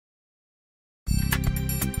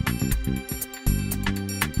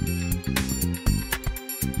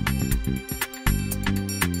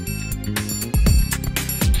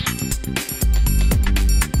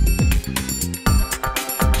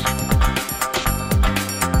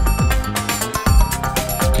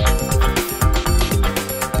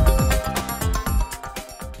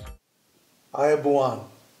Kayabuan.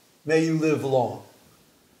 May you live long.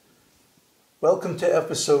 Welcome to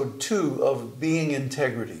episode 2 of Being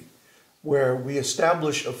Integrity, where we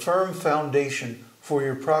establish a firm foundation for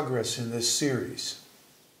your progress in this series.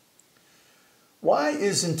 Why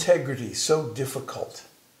is integrity so difficult?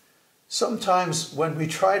 Sometimes when we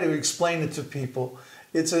try to explain it to people,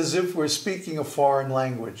 it's as if we're speaking a foreign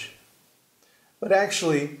language. But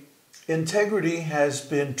actually, integrity has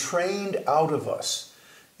been trained out of us.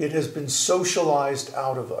 It has been socialized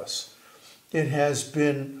out of us. It has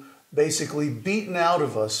been basically beaten out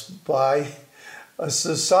of us by a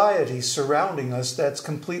society surrounding us that's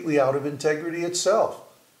completely out of integrity itself.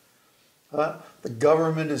 The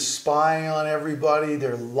government is spying on everybody.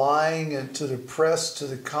 They're lying to the press, to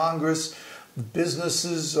the Congress.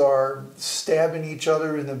 Businesses are stabbing each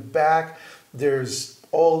other in the back. There's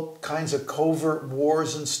all kinds of covert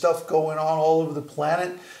wars and stuff going on all over the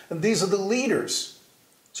planet. And these are the leaders.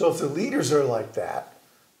 So if the leaders are like that,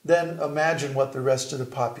 then imagine what the rest of the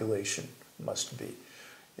population must be.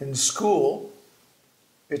 In school,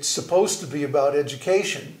 it's supposed to be about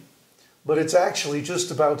education, but it's actually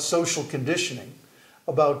just about social conditioning,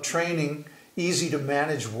 about training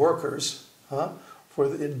easy-to-manage workers for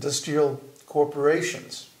the industrial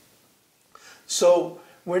corporations. So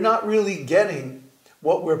we're not really getting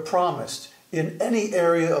what we're promised in any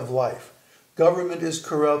area of life. Government is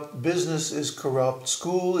corrupt, business is corrupt,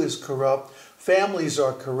 school is corrupt, families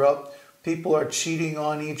are corrupt, people are cheating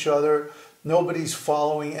on each other, nobody's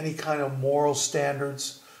following any kind of moral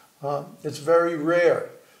standards. It's very rare.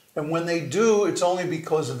 And when they do, it's only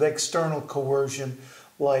because of external coercion,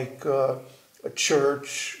 like a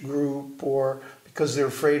church group, or because they're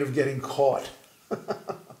afraid of getting caught.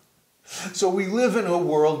 So we live in a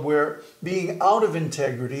world where being out of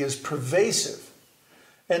integrity is pervasive.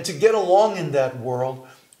 And to get along in that world,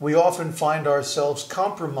 we often find ourselves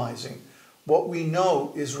compromising what we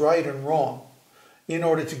know is right and wrong in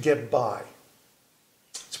order to get by.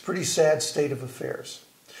 It's a pretty sad state of affairs.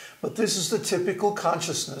 But this is the typical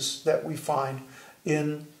consciousness that we find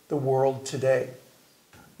in the world today.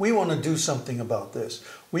 We want to do something about this.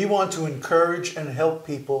 We want to encourage and help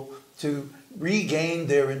people to regain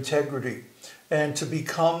their integrity and to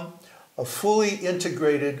become a fully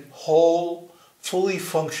integrated, whole, fully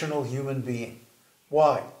functional human being.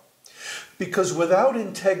 Why? Because without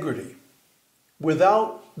integrity,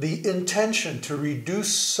 without the intention to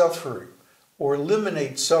reduce suffering or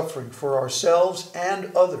eliminate suffering for ourselves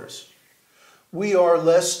and others, we are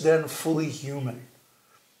less than fully human.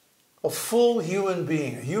 A full human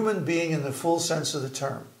being, a human being in the full sense of the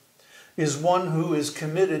term, is one who is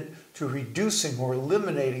committed to reducing or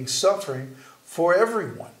eliminating suffering for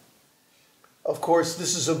everyone. Of course,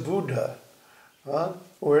 this is a Buddha,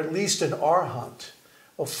 or at least an Arhat,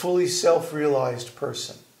 a fully self-realized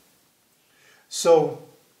person. So,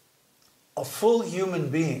 a full human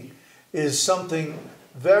being is something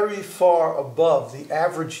very far above the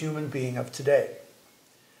average human being of today.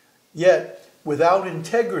 Yet, without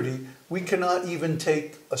integrity, we cannot even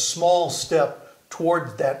take a small step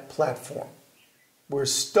toward that platform. We're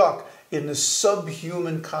stuck in the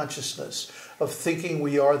subhuman consciousness of thinking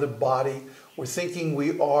we are the body, or thinking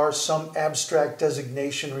we are some abstract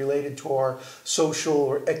designation related to our social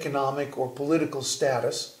or economic or political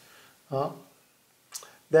status.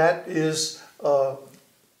 That is a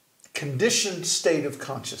conditioned state of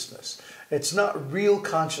consciousness. It's not real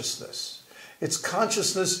consciousness. It's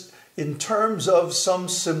consciousness in terms of some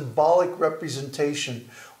symbolic representation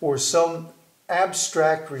or some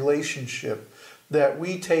abstract relationship that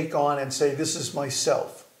we take on and say, this is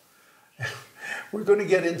myself. We're going to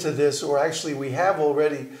get into this, or actually we have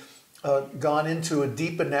already gone into a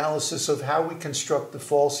deep analysis of how we construct the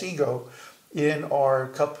false ego in our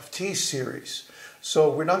Cup of Tea series. So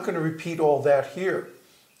we're not going to repeat all that here.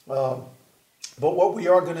 But what we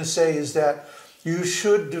are going to say is that you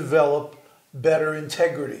should develop better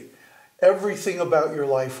integrity. Everything about your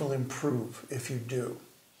life will improve if you do.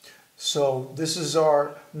 So this is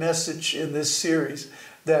our message in this series,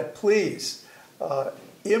 that please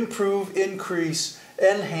improve, increase,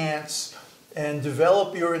 enhance, and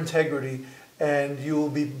develop your integrity, and you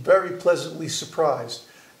will be very pleasantly surprised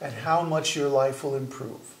at how much your life will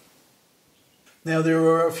improve. Now, there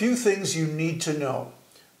are a few things you need to know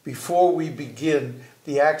before we begin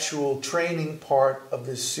the actual training part of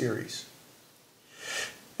this series.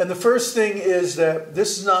 And the first thing is that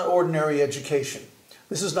this is not ordinary education.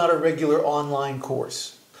 This is not a regular online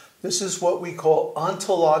course. This is what we call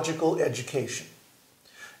ontological education.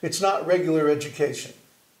 It's not regular education,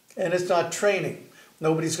 and it's not training.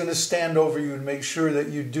 Nobody's going to stand over you and make sure that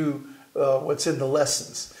you do what's in the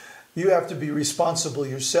lessons. You have to be responsible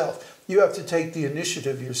yourself. You have to take the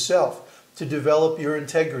initiative yourself to develop your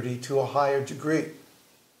integrity to a higher degree.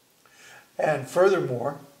 And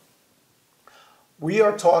furthermore, we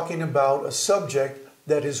are talking about a subject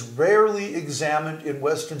that is rarely examined in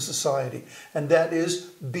Western society, and that is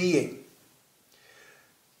being.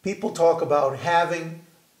 People talk about having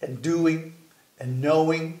and doing and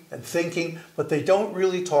knowing and thinking, but they don't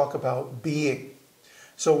really talk about being.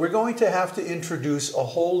 So we're going to have to introduce a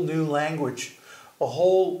whole new language, a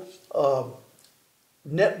whole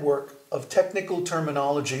network of technical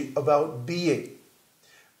terminology about being.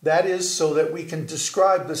 That is so that we can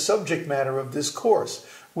describe the subject matter of this course,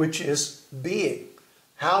 which is being,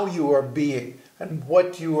 how you are being and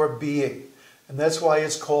what you are being. And that's why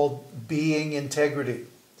it's called being integrity.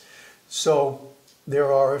 So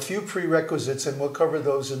there are a few prerequisites, and we'll cover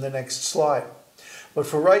those in the next slide. But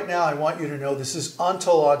for right now, I want you to know this is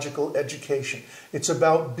ontological education. It's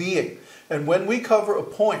about being. And when we cover a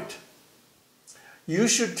point, you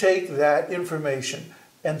should take that information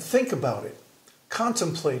and think about it,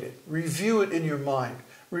 contemplate it, review it in your mind,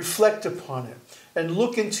 reflect upon it, and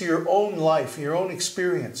look into your own life, your own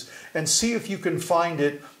experience, and see if you can find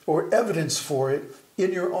it or evidence for it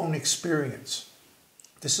in your own experience.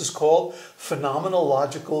 This is called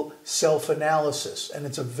phenomenological self-analysis, and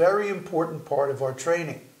it's a very important part of our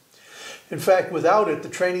training. In fact, without it, the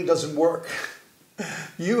training doesn't work.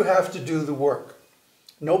 You have to do the work.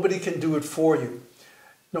 Nobody can do it for you.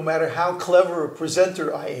 No matter how clever a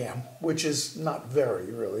presenter I am, which is not very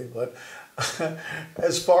really, but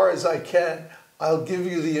as far as I can, I'll give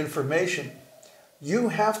you the information. You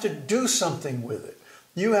have to do something with it.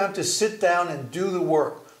 You have to sit down and do the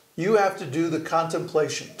work. You have to do the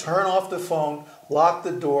contemplation. Turn off the phone, lock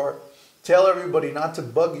the door, tell everybody not to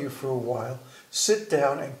bug you for a while. Sit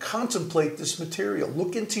down and contemplate this material.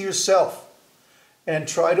 Look into yourself and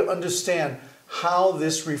try to understand how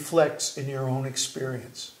this reflects in your own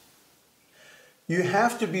experience. You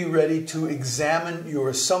have to be ready to examine your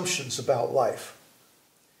assumptions about life.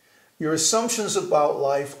 Your assumptions about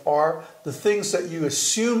life are the things that you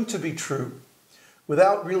assume to be true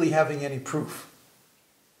without really having any proof.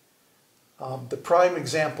 The prime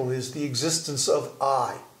example is the existence of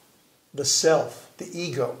I, the self, the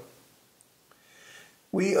ego.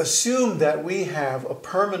 We assume that we have a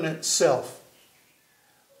permanent self,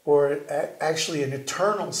 or actually an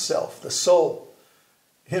eternal self, the soul.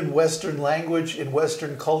 In Western language, in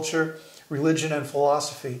Western culture, religion and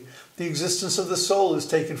philosophy, the existence of the soul is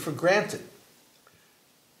taken for granted.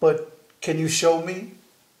 But can you show me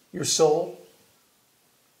your soul?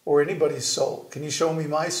 Or anybody's soul? Can you show me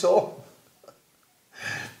my soul?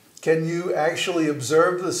 Can you actually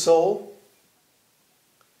observe the soul?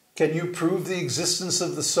 Can you prove the existence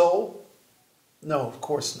of the soul? No, of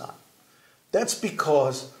course not. That's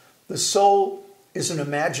because the soul is an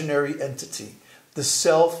imaginary entity. The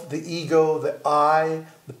self, the ego, the I,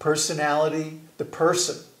 the personality, the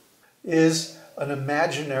person is an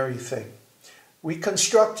imaginary thing. We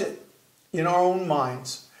construct it in our own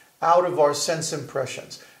minds out of our sense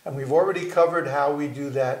impressions. And we've already covered how we do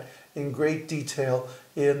that in great detail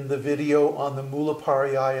in the video on the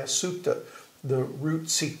Mulapariyaya Sutta, the root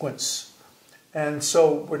sequence. And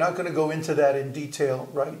so we're not going to go into that in detail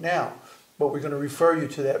right now, but we're going to refer you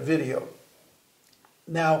to that video.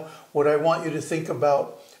 Now, what I want you to think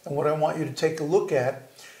about and what I want you to take a look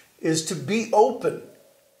at is to be open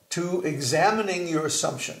to examining your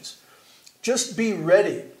assumptions. Just be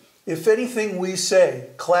ready. If anything we say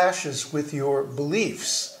clashes with your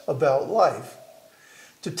beliefs about life,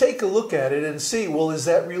 to take a look at it and see, well, is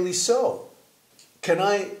that really so? Can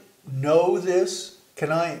I know this?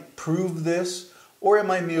 Can I prove this? Or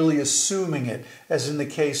am I merely assuming it, as in the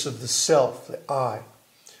case of the self, the I?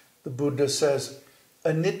 The Buddha says,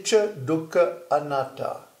 anicca, dukkha,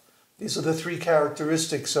 anatta. These are the three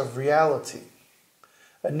characteristics of reality.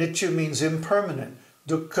 Anicca means impermanent,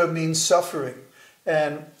 dukkha means suffering,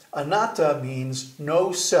 and anatta means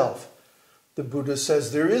no self. The Buddha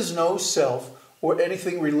says there is no self or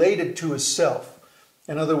anything related to a self.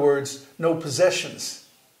 In other words, no possessions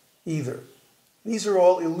either. These are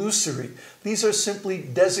all illusory. These are simply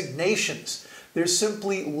designations. They're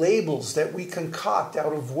simply labels that we concoct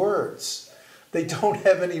out of words. They don't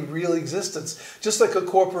have any real existence. Just like a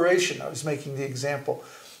corporation, I was making the example.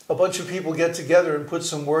 A bunch of people get together and put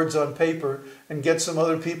some words on paper and get some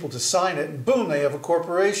other people to sign it, and boom, they have a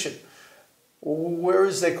corporation. Where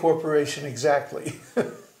is that corporation exactly?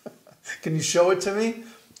 Can you show it to me?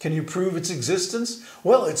 Can you prove its existence?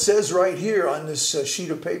 Well, it says right here on this sheet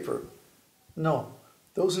of paper. No,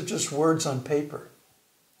 those are just words on paper.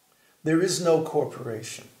 There is no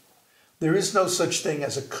corporation. There is no such thing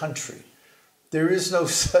as a country. There is no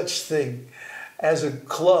such thing as a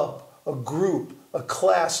club, a group, a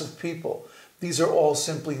class of people. These are all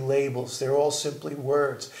simply labels. They're all simply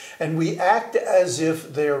words. And we act as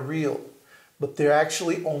if they're real, but they're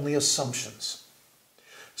actually only assumptions.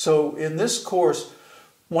 So in this course,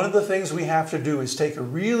 one of the things we have to do is take a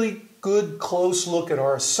really good, close look at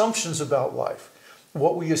our assumptions about life,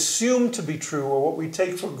 what we assume to be true or what we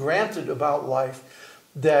take for granted about life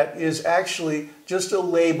that is actually just a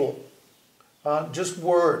label, just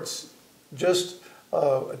words, just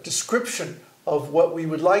a description of what we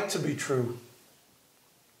would like to be true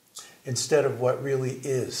instead of what really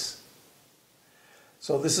is.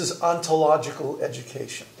 So this is ontological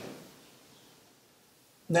education.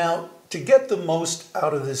 Now, to get the most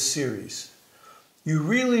out of this series, you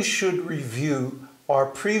really should review our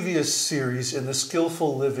previous series in the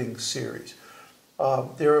Skillful Living series.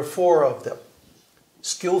 There are 4 of them.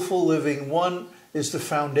 Skillful Living 1 is the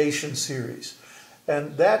Foundation series,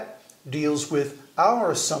 and that deals with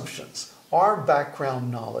our assumptions, our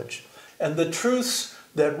background knowledge, and the truths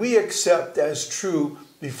that we accept as true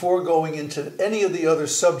before going into any of the other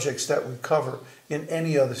subjects that we cover in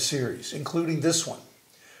any other series, including this one.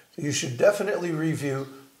 So you should definitely review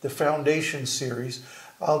the Foundation series.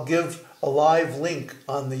 I'll give a live link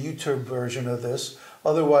on the YouTube version of this.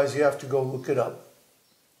 Otherwise, you have to go look it up.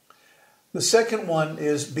 The second one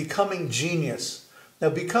is Becoming Genius. Now,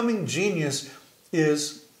 Becoming Genius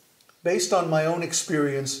is based on my own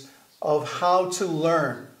experience of how to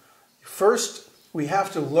learn. First, we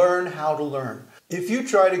have to learn how to learn. If you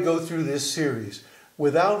try to go through this series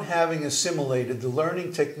without having assimilated the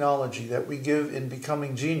learning technology that we give in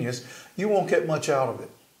Becoming Genius, you won't get much out of it.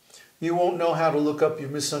 You won't know how to look up your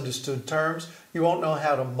misunderstood terms. You won't know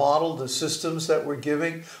how to model the systems that we're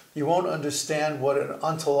giving. You won't understand what an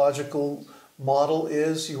ontological model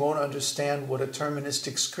is. You won't understand what a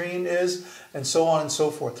deterministic screen is, and so on and so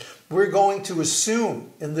forth. We're going to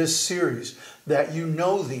assume in this series that you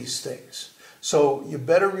know these things. So you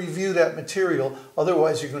better review that material,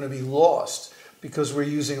 otherwise you're going to be lost, because we're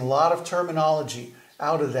using a lot of terminology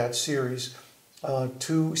out of that series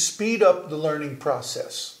to speed up the learning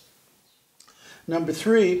process. Number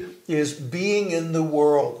 3 is Being in the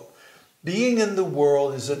World. Being in the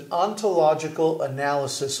World is an ontological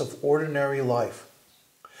analysis of ordinary life.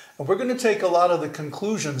 And we're going to take a lot of the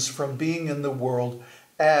conclusions from Being in the World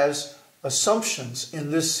as assumptions in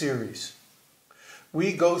this series.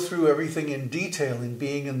 We go through everything in detail in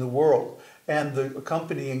Being in the World and the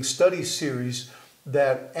accompanying study series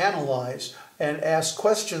that analyze and ask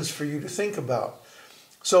questions for you to think about.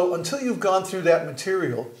 So until you've gone through that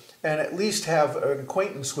material and at least have an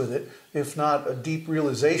acquaintance with it, if not a deep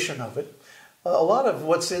realization of it, a lot of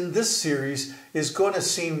what's in this series is going to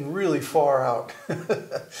seem really far out.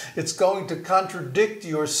 It's going to contradict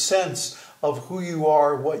your sense of who you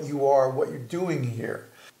are, what you're doing here.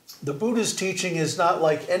 The Buddha's teaching is not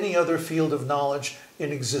like any other field of knowledge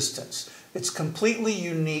in existence. It's completely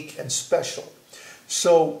unique and special.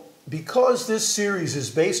 So, because this series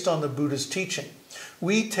is based on the Buddha's teaching,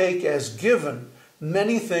 we take as given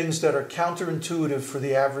many things that are counterintuitive for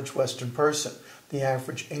the average Western person, the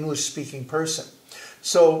average English-speaking person.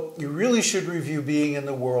 So you really should review Being in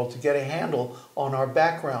the World to get a handle on our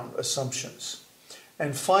background assumptions.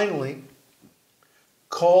 And finally,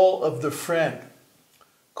 Call of the Friend.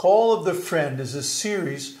 Call of the Friend is a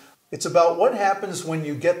series. It's about what happens when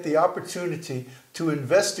you get the opportunity to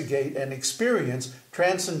investigate and experience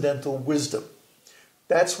transcendental wisdom.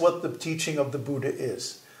 That's what the teaching of the Buddha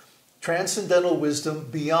is. Transcendental wisdom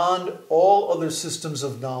beyond all other systems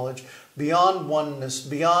of knowledge, beyond oneness,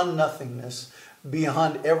 beyond nothingness,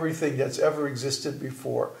 beyond everything that's ever existed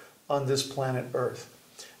before on this planet Earth.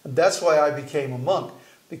 And that's why I became a monk,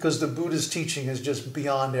 because the Buddha's teaching is just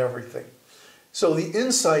beyond everything. So the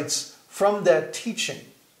insights from that teaching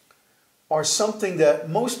are something that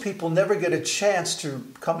most people never get a chance to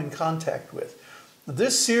come in contact with.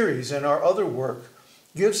 This series and our other work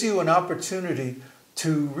gives you an opportunity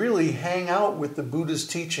to really hang out with the Buddha's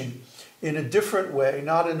teaching in a different way,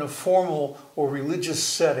 not in a formal or religious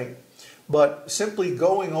setting, but simply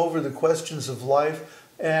going over the questions of life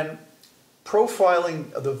and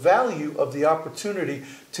profiling the value of the opportunity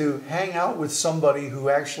to hang out with somebody who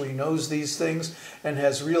actually knows these things and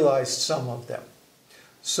has realized some of them.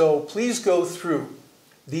 So please go through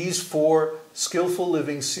these 4 Skillful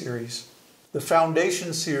Living series, the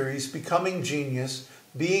Foundation series, Becoming Genius,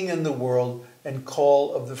 Being in the World, and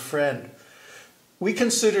Call of the Friend. We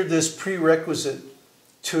consider this prerequisite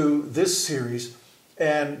to this series,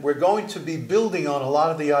 and we're going to be building on a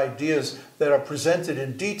lot of the ideas that are presented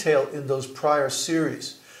in detail in those prior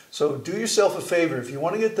series. So do yourself a favor. If you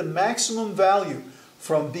want to get the maximum value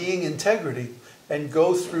from being integrity, and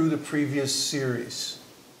go through the previous series.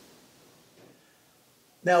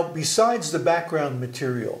 Now, besides the background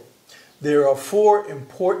material, there are 4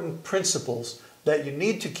 important principles that you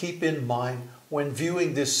need to keep in mind when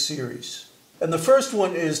viewing this series. And the first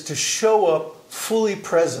one is to show up fully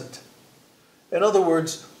present. In other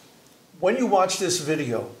words, when you watch this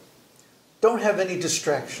video, don't have any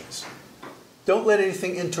distractions. Don't let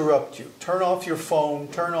anything interrupt you. Turn off your phone,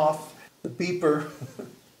 turn off the beeper,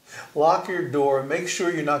 lock your door, make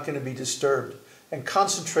sure you're not going to be disturbed, and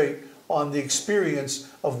concentrate on the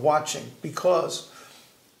experience of watching, because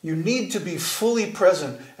you need to be fully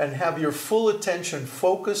present and have your full attention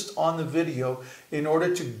focused on the video in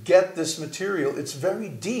order to get this material. It's very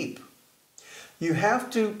deep. You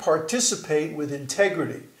have to participate with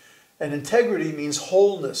integrity. And integrity means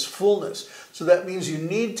wholeness, fullness. So that means you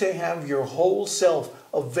need to have your whole self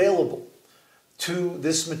available to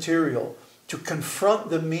this material, to confront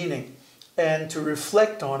the meaning and to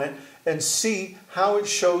reflect on it and see how it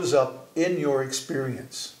shows up in your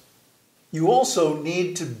experience. You also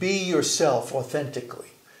need to be yourself authentically.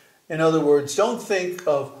 In other words, don't think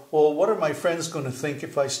of, well, what are my friends going to think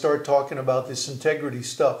if I start talking about this integrity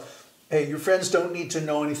stuff? Hey, your friends don't need to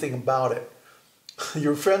know anything about it.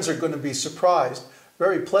 Your friends are going to be surprised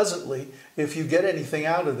very pleasantly if you get anything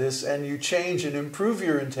out of this and you change and improve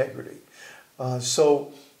your integrity.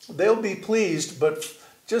 So they'll be pleased, but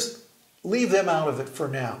just leave them out of it for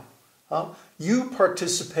now. You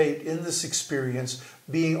participate in this experience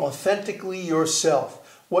being authentically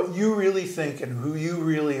yourself, what you really think and who you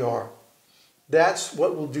really are. That's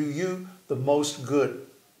what will do you the most good.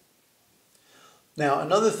 Now,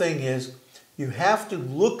 another thing is you have to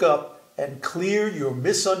look up and clear your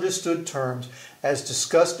misunderstood terms as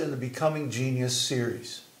discussed in the Becoming Genius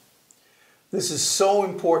series. This is so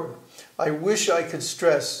important. I wish I could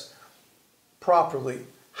stress properly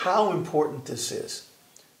how important this is.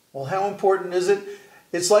 Well, how important is it?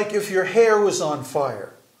 It's like if your hair was on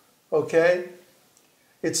fire, okay?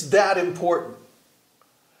 It's that important.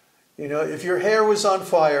 You know, if your hair was on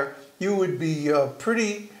fire, you would be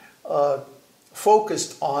pretty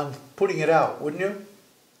focused on putting it out, wouldn't you?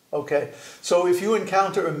 Okay, so if you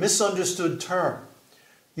encounter a misunderstood term,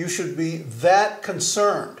 you should be that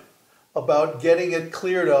concerned about getting it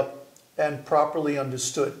cleared up and properly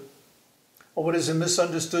understood. Well, what is a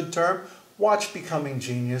misunderstood term? Watch Becoming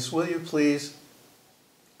Genius, will you please?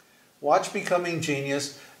 Watch Becoming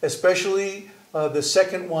Genius, especially the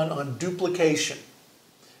second one on duplication,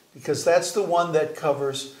 because that's the one that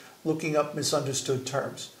covers looking up misunderstood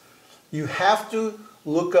terms. You have to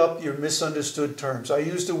look up your misunderstood terms. I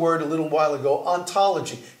used a word a little while ago,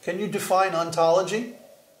 ontology. Can you define ontology?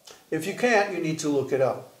 If you can't, you need to look it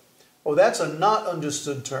up. Oh, that's a not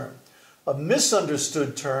understood term. A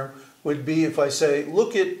misunderstood term would be if I say,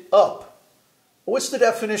 look it up. What's the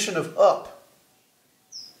definition of up?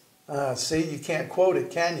 See, you can't quote it,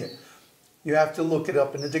 can you? You have to look it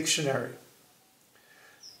up in a dictionary.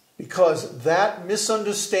 Because that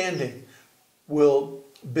misunderstanding will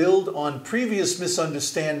build on previous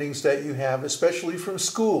misunderstandings that you have, especially from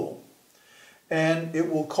school. And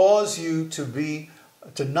it will cause you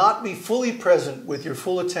to not be fully present with your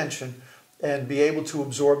full attention and be able to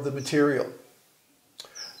absorb the material.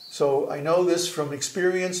 So I know this from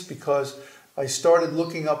experience because I started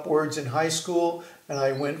looking up words in high school and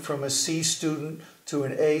I went from a C student to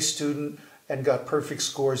an A student and got perfect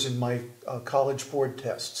scores in my college board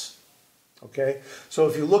tests. Okay? So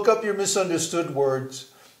if you look up your misunderstood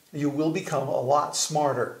words, you will become a lot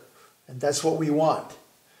smarter. And that's what we want.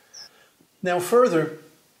 Now further,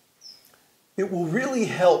 it will really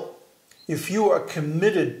help if you are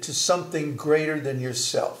committed to something greater than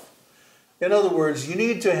yourself. In other words, you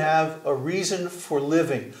need to have a reason for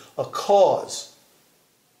living, a cause,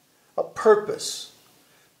 a purpose,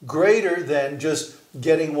 greater than just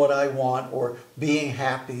getting what I want or being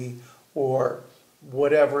happy or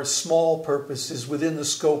whatever small purpose is within the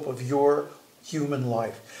scope of your human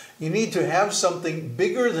life. You need to have something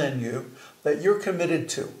bigger than you that you're committed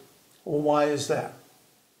to. Well, why is that?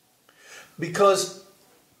 Because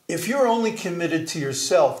if you're only committed to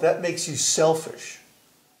yourself, that makes you selfish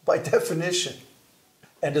by definition.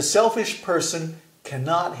 And a selfish person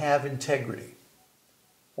cannot have integrity.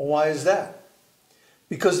 Well, why is that?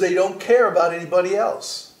 Because they don't care about anybody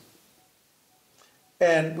else.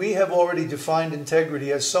 And we have already defined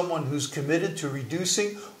integrity as someone who's committed to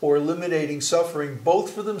reducing or eliminating suffering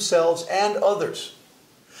both for themselves and others.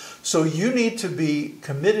 So you need to be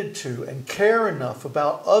committed to and care enough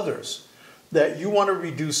about others that you want to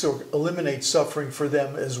reduce or eliminate suffering for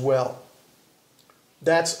them as well.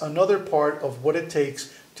 That's another part of what it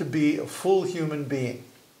takes to be a full human being.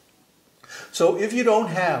 So if you don't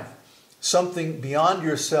have something beyond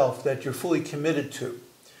yourself that you're fully committed to,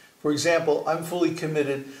 for example, I'm fully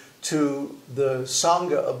committed to the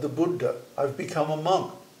Sangha of the Buddha. I've become a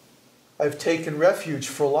monk. I've taken refuge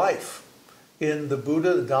for life in the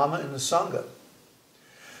Buddha, the Dhamma, and the Sangha.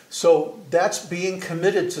 So that's being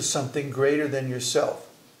committed to something greater than yourself.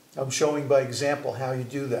 I'm showing by example how you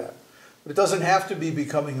do that. But it doesn't have to be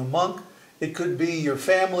becoming a monk. It could be your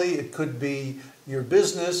family. It could be your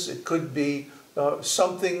business. It could be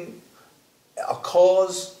something, a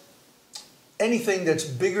cause, anything that's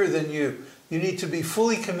bigger than you. You need to be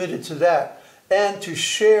fully committed to that and to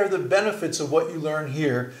share the benefits of what you learn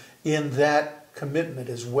here in that commitment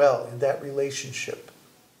as well, in that relationship.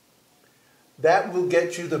 That will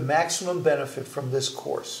get you the maximum benefit from this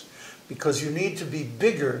course, because you need to be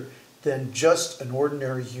bigger than just an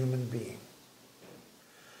ordinary human being.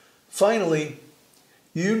 Finally,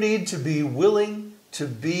 you need to be willing to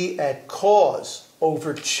be at cause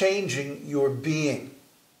over changing your being.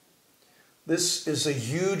 This is a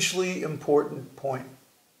hugely important point.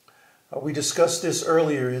 We discussed this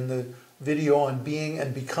earlier in the video on being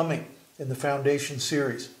and becoming in the Foundation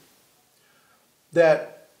series.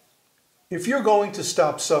 That if you're going to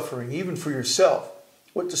stop suffering, even for yourself,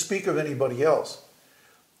 what to speak of anybody else,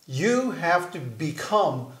 you have to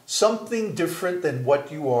become something different than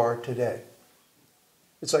what you are today.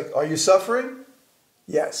 It's like, are you suffering?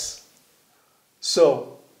 Yes.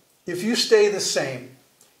 So, if you stay the same,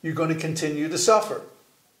 you're going to continue to suffer,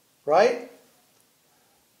 right?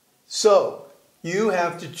 So, you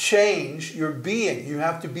have to change your being. You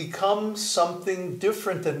have to become something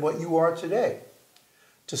different than what you are today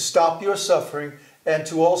to stop your suffering and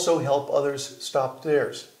to also help others stop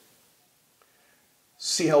theirs.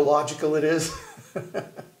 See how logical it is?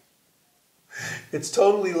 It's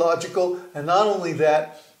totally logical, and not only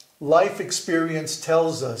that, life experience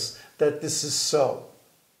tells us that this is so.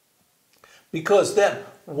 Because then,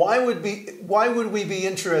 why would we be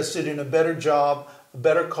interested in a better job, a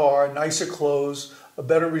better car, nicer clothes, a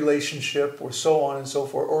better relationship, or so on and so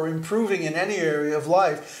forth, or improving in any area of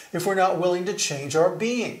life if we're not willing to change our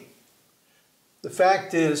being? The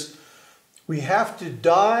fact is, we have to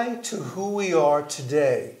die to who we are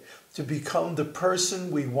today to become the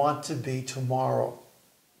person we want to be tomorrow.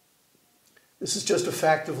 This is just a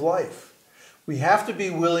fact of life. We have to be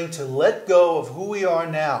willing to let go of who we are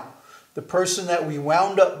now, the person that we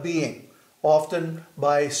wound up being, often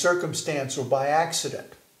by circumstance or by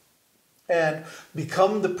accident, and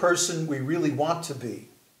become the person we really want to be.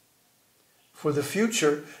 For the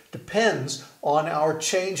future depends on our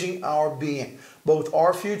changing our being, both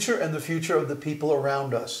our future and the future of the people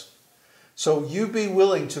around us. So you be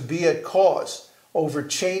willing to be at cause over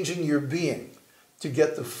changing your being to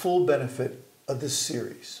get the full benefit of this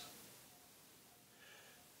series.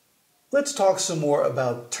 Let's talk some more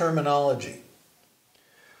about terminology.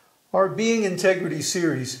 Our Being Integrity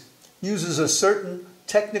series uses a certain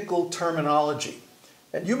technical terminology.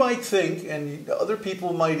 And you might think, and other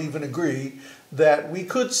people might even agree, that we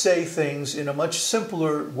could say things in a much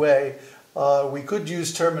simpler way. We could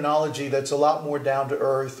use terminology that's a lot more down to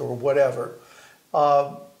earth or whatever.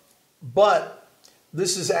 But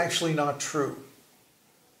this is actually not true.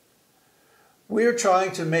 We're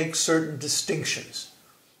trying to make certain distinctions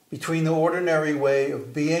between the ordinary way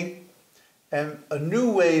of being and a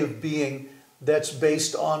new way of being that's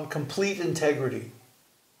based on complete integrity.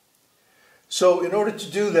 So in order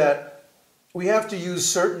to do that, we have to use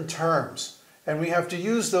certain terms, and we have to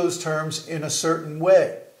use those terms in a certain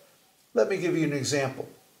way. Let me give you an example.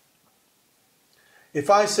 If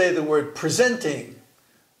I say the word presenting,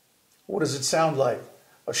 what does it sound like?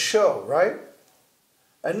 A show, right?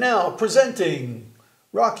 And now presenting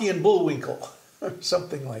Rocky and Bullwinkle,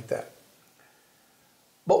 something like that.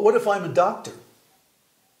 But what if I'm a doctor?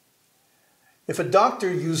 If a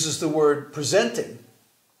doctor uses the word presenting,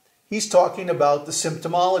 he's talking about the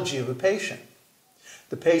symptomology of a patient.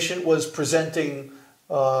 The patient was presenting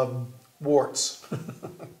warts,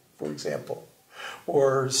 for example,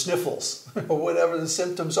 or sniffles, or whatever the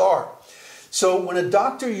symptoms are. So when a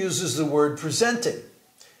doctor uses the word presenting,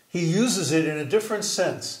 he uses it in a different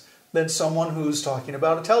sense than someone who's talking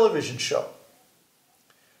about a television show.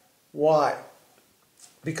 Why?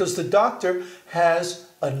 Because the doctor has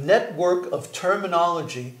a network of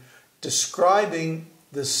terminology describing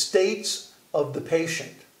the states of the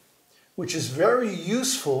patient, which is very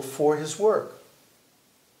useful for his work.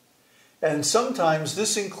 And sometimes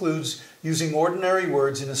this includes using ordinary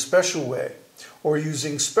words in a special way, or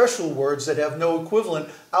using special words that have no equivalent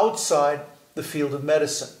outside the field of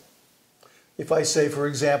medicine. If I say, for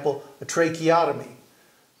example, a tracheotomy,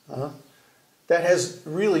 that has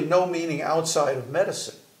really no meaning outside of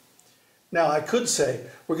medicine. Now, I could say,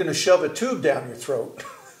 we're going to shove a tube down your throat.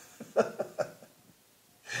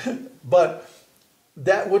 But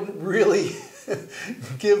that wouldn't really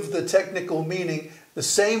give the technical meaning the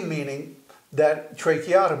same meaning that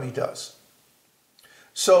tracheotomy does.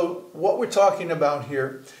 So what we're talking about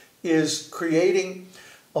here is creating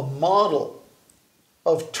a model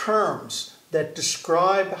of terms that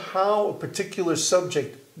describe how a particular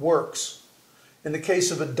subject works. In the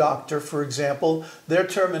case of a doctor, for example, their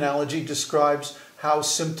terminology describes how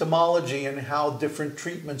symptomology and how different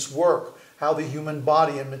treatments work, how the human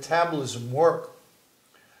body and metabolism work.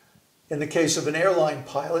 In the case of an airline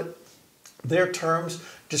pilot, their terms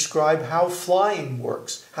describe how flying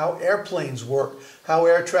works, how airplanes work, how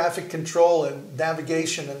air traffic control and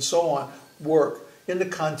navigation and so on work in the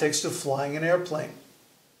context of flying an airplane.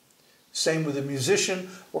 Same with a musician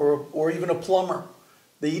or even a plumber.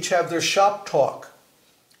 They each have their shop talk.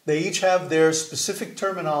 They each have their specific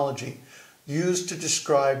terminology used to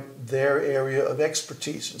describe their area of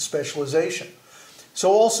expertise and specialization.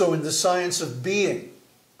 So also in the science of being,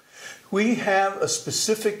 we have a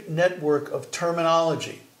specific network of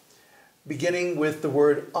terminology, beginning with the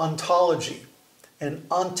word ontology and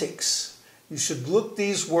ontics. You should look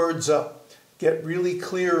these words up, get really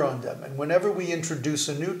clear on them, and whenever we introduce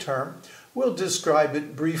a new term, we'll describe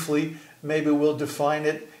it briefly. Maybe we'll define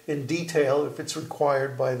it in detail if it's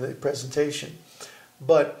required by the presentation.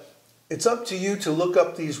 But it's up to you to look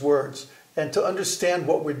up these words and to understand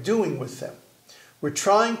what we're doing with them. We're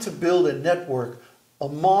trying to build a network, a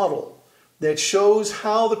model, that shows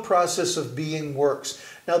how the process of being works.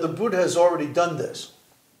 Now, the Buddha has already done this.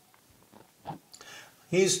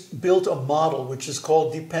 He's built a model which is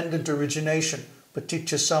called dependent origination,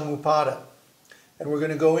 paticca samuppada. And we're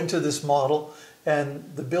going to go into this model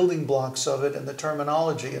and the building blocks of it and the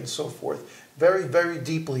terminology and so forth very, very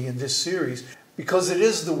deeply in this series, because it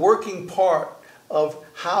is the working part of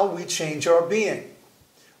how we change our being.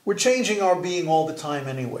 We're changing our being all the time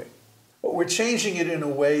anyway. But we're changing it in a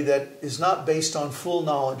way that is not based on full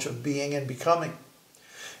knowledge of being and becoming.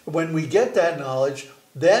 When we get that knowledge,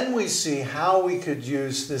 then we see how we could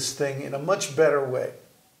use this thing in a much better way.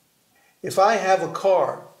 If I have a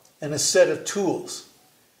car and a set of tools,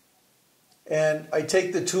 and I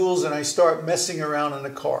take the tools and I start messing around in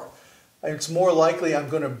the car, it's more likely I'm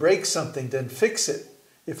going to break something than fix it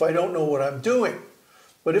if I don't know what I'm doing.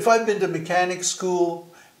 But if I've been to mechanic school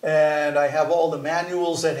and I have all the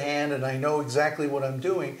manuals at hand and I know exactly what I'm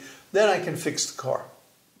doing, then I can fix the car.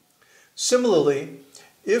 Similarly,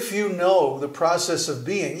 if you know the process of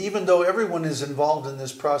being, even though everyone is involved in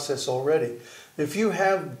this process already, if you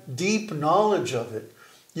have deep knowledge of it,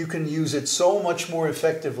 you can use it so much more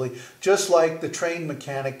effectively, just like the trained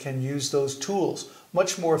mechanic can use those tools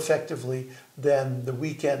much more effectively than the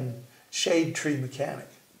weekend shade tree mechanic.